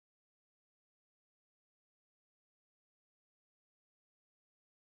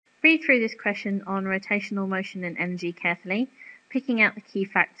Read through this question on rotational motion and energy carefully, picking out the key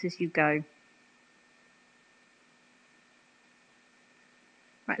facts as you go.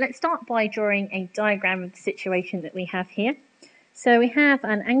 Right, let's start by drawing a diagram of the situation that we have here. So we have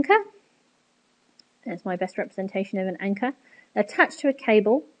an anchor, that's my best representation of an anchor, attached to a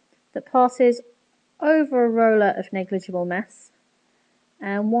cable that passes over a roller of negligible mass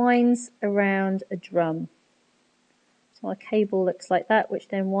and winds around a drum. So our cable looks like that, which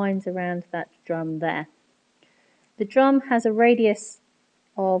then winds around that drum there. The drum has a radius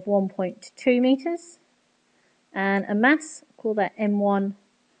of 1.2 meters and a mass, call that M1,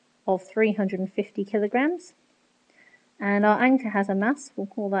 of 350 kilograms. And our anchor has a mass, we'll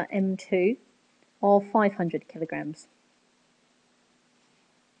call that M2, of 500 kilograms.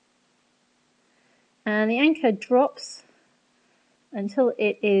 And the anchor drops until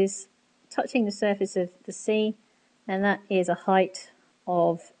it is touching the surface of the sea, and that is a height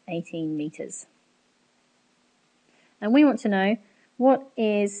of 18 meters. And we want to know what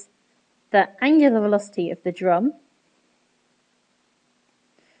is the angular velocity of the drum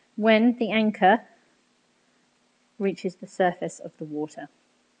when the anchor reaches the surface of the water.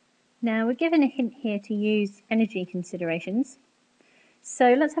 Now we're given a hint here to use energy considerations.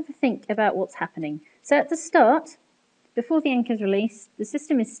 So let's have a think about what's happening. So at the start, before the anchor is released, the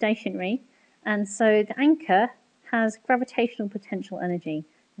system is stationary, and so the anchor has gravitational potential energy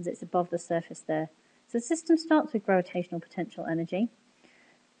as it's above the surface there. So the system starts with gravitational potential energy.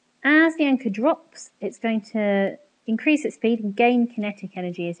 As the anchor drops, it's going to increase its speed and gain kinetic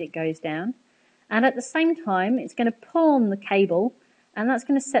energy as it goes down. And at the same time, it's going to pull on the cable, and that's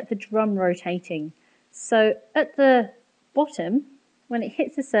going to set the drum rotating. So at the bottom, when it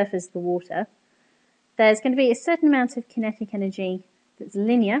hits the surface of the water, there's going to be a certain amount of kinetic energy that's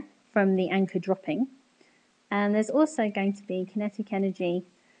linear from the anchor dropping. And there's also going to be kinetic energy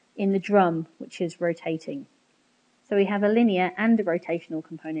in the drum, which is rotating. So we have a linear and a rotational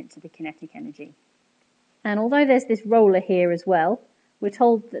component to the kinetic energy. And although there's this roller here as well, we're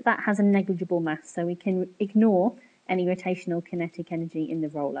told that that has a negligible mass, so we can ignore any rotational kinetic energy in the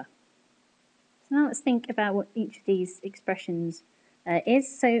roller. So now let's think about what each of these expressions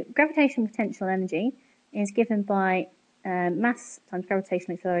is. So gravitational potential energy is given by mass times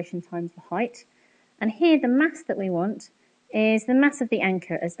gravitational acceleration times the height. And here the mass that we want is the mass of the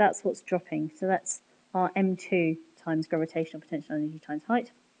anchor, as that's what's dropping. So that's our M2 times gravitational potential energy times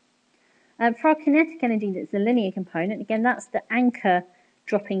height. For our kinetic energy, that's the linear component, again, that's the anchor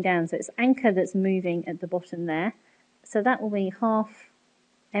dropping down. So it's anchor that's moving at the bottom there. So that will be half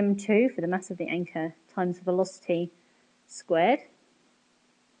M2 for the mass of the anchor times the velocity squared.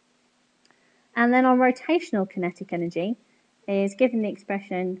 And then our rotational kinetic energy is given the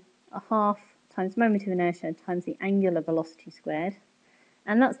expression a half times moment of inertia times the angular velocity squared.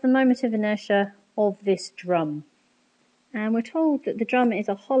 And that's the moment of inertia of this drum. And we're told that the drum is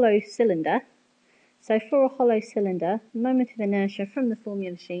a hollow cylinder. So for a hollow cylinder, the moment of inertia from the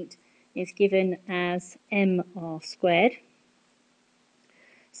formula sheet is given as mr squared.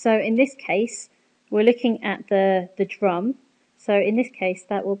 So in this case, we're looking at the drum. So in this case,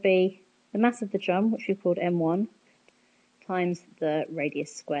 that will be the mass of the drum, which we've called m1, times the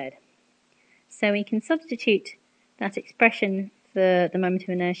radius squared. So we can substitute that expression for the moment of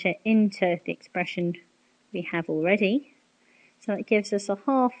inertia into the expression we have already. So that gives us a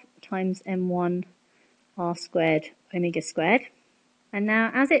half times m1 r squared omega squared. And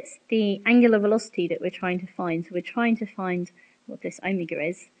now as it's the angular velocity that we're trying to find, so we're trying to find what this omega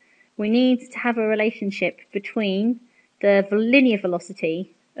is, we need to have a relationship between the linear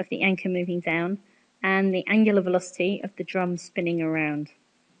velocity of the anchor moving down and the angular velocity of the drum spinning around.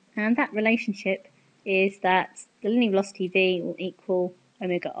 And that relationship is that the linear velocity v will equal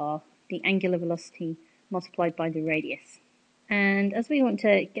omega r, the angular velocity multiplied by the radius. And as we want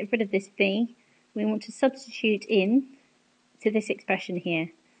to get rid of this v, we want to substitute in to this expression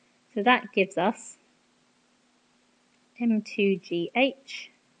here. So that gives us m2gh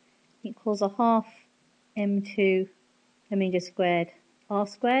equals a half m2 omega squared r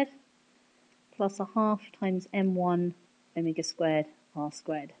squared plus a half times m1 omega squared r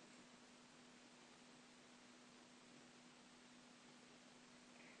squared.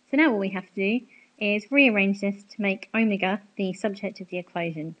 So now what we have to do is rearrange this to make omega the subject of the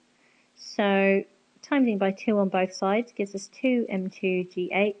equation. So timesing by 2 on both sides gives us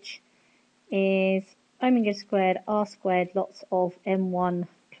 2m2gh is omega squared r squared lots of m1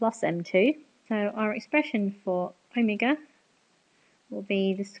 plus m2. So our expression for omega will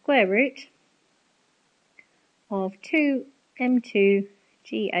be the square root of 2m2gh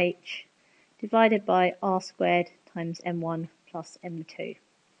divided by r squared times m1 plus m2.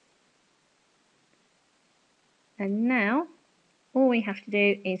 And now all we have to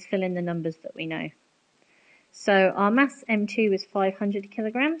do is fill in the numbers that we know. So our mass M2 was 500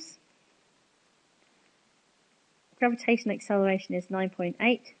 kilograms. Gravitational acceleration is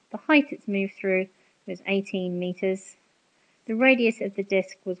 9.8. The height it's moved through was 18 meters. The radius of the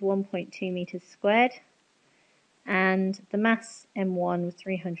disk was 1.2 meters squared. And the mass M1 was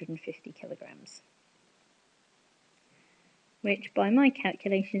 350 kilograms. Which by my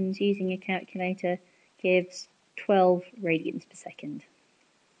calculations using a calculator gives 12 radians per second.